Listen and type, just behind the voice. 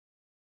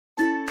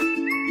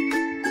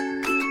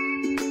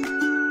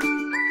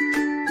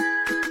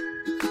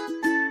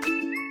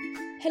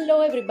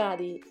Hello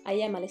everybody,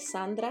 I am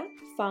Alessandra,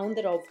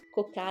 founder of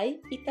Kokai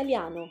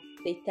Italiano,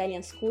 the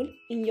Italian school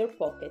in your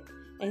pocket.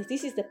 And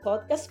this is the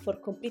podcast for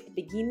complete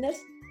beginners,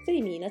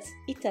 3 minutes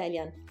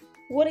Italian.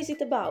 What is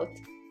it about?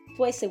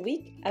 Twice a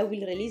week I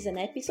will release an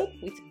episode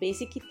with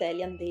basic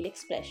Italian daily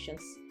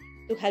expressions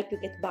to help you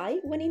get by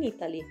when in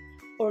Italy,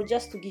 or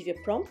just to give you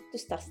a prompt to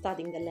start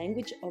studying the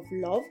language of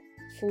love,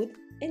 food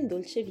and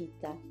dolce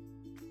vita.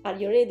 Are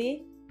you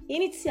ready?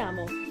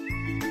 Iniziamo!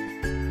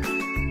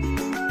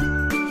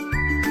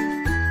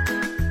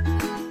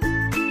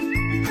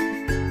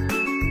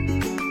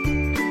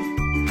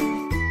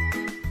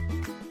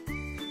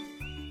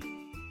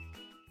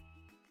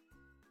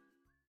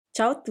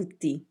 Ciao a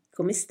tutti,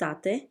 come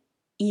state?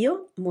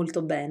 Io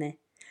molto bene.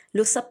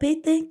 Lo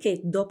sapete che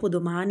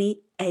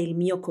dopodomani è il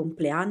mio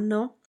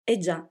compleanno? E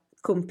già,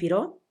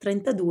 compirò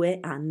 32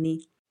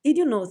 anni. Did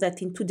you know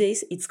that in 2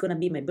 days it's gonna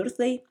be my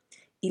birthday?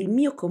 Il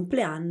mio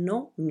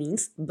compleanno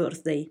means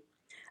birthday.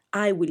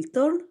 I will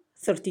turn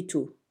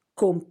 32.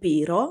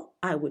 Compirò,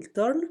 I will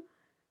turn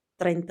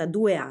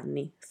 32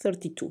 anni,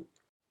 32.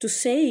 To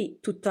say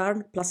to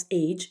turn plus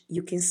age,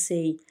 you can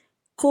say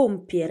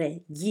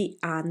compiere gli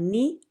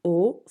anni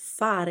o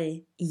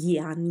fare gli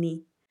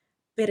anni.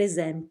 Per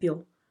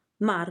esempio,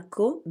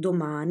 Marco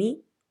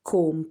domani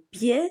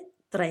compie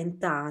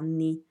 30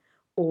 anni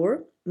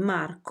or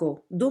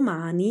Marco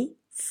domani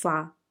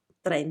fa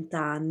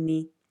 30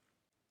 anni.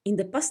 In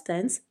the past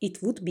tense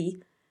it would be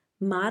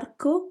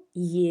Marco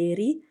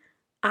ieri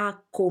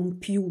ha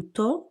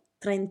compiuto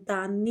 30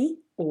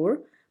 anni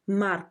or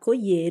Marco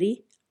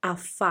ieri ha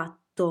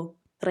fatto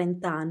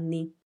 30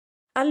 anni.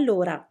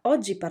 Allora,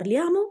 oggi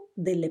parliamo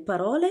delle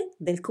parole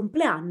del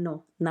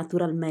compleanno,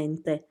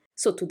 naturalmente.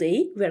 So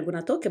today we are going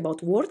to talk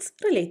about words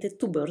related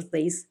to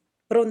birthdays.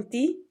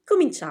 Pronti?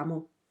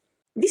 Cominciamo!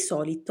 Di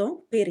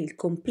solito per il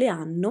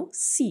compleanno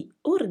si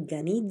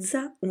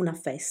organizza una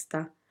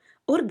festa.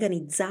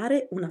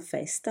 Organizzare una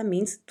festa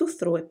means to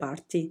throw a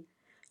party.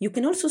 You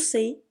can also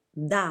say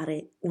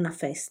dare una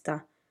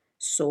festa.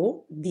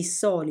 So, di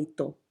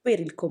solito per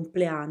il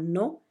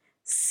compleanno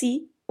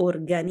si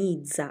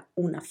organizza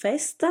una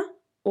festa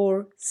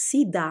or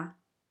si dà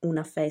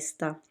una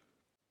festa.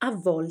 A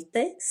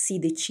volte si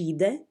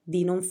decide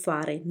di non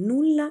fare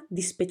nulla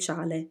di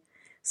speciale.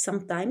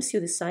 Sometimes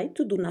you decide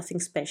to do nothing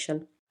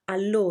special.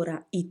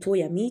 Allora i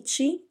tuoi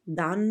amici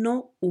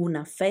danno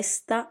una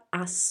festa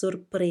a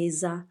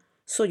sorpresa.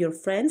 So your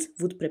friends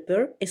would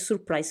prepare a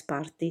surprise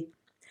party.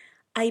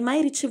 Hai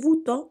mai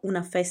ricevuto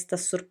una festa a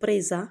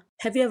sorpresa?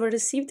 Have you ever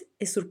received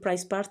a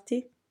surprise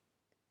party?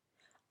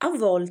 A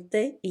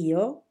volte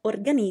io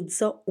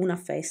organizzo una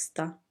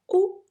festa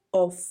o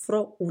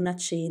offro una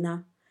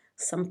cena.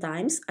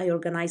 Sometimes I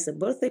organize a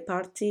birthday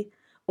party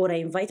or I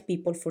invite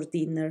people for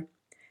dinner.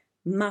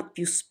 Ma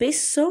più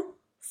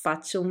spesso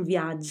faccio un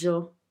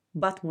viaggio.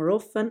 But more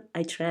often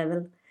I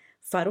travel.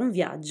 Fare un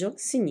viaggio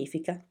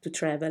significa to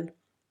travel.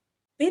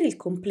 Per il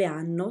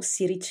compleanno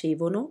si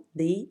ricevono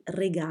dei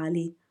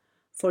regali.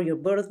 For your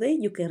birthday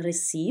you can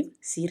receive,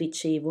 si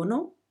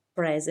ricevono,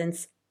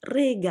 presents,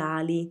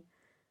 regali.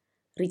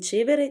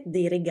 Ricevere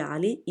dei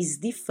regali is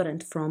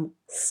different from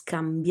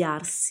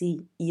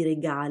scambiarsi i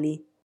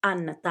regali. A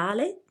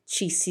Natale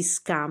ci si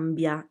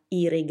scambia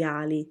i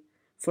regali.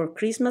 For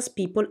Christmas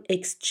people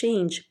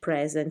exchange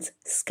presents,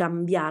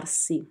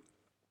 scambiarsi.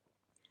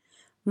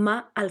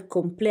 Ma al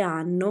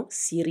compleanno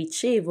si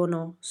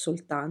ricevono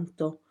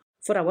soltanto.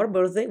 For our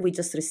birthday we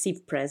just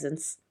receive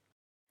presents.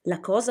 La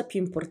cosa più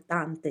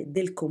importante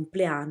del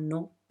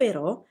compleanno,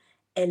 però,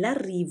 è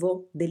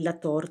l'arrivo della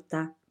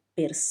torta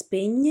per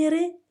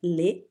spegnere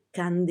le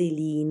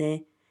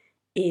candeline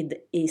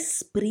ed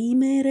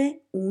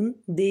esprimere un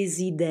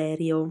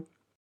desiderio.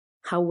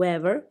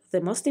 However,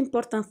 the most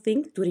important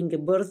thing during a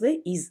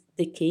birthday is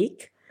the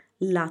cake,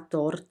 la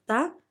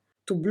torta,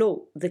 to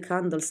blow the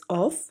candles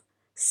off,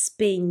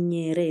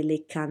 spegnere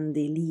le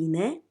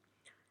candeline,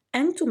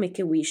 and to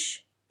make a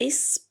wish,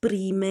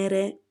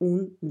 esprimere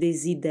un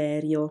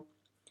desiderio.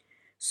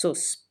 So,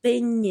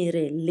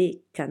 spegnere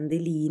le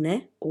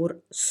candeline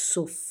or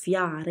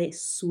soffiare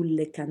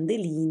sulle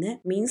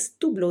candeline means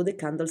to blow the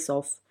candles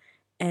off.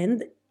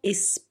 And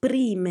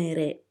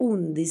esprimere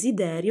un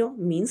desiderio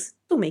means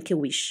to make a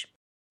wish.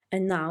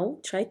 And now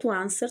try to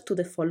answer to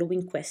the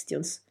following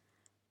questions.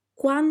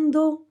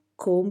 Quando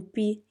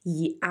compi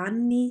gli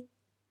anni?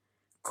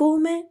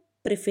 Come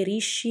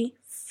preferisci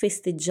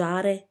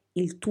festeggiare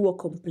il tuo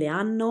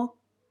compleanno?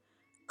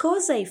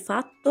 Cosa hai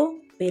fatto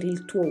per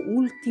il tuo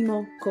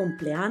ultimo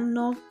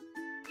compleanno?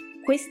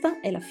 Questa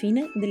è la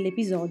fine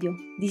dell'episodio.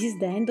 This is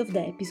the end of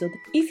the episode.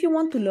 If you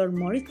want to learn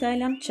more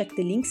Italian, check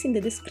the links in the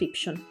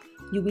description.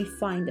 You will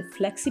find a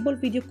flexible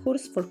video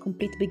course for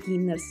complete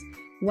beginners,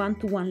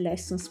 one-to-one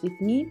lessons with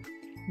me,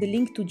 the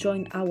link to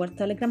join our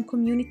Telegram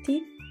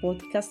community,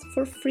 podcast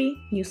for free,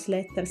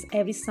 newsletters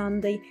every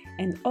Sunday,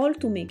 and all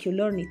to make you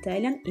learn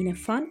Italian in a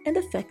fun and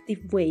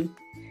effective way.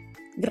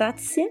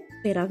 Grazie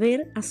per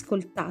aver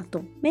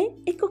ascoltato me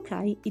e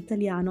Kokai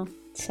Italiano.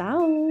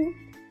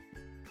 Ciao!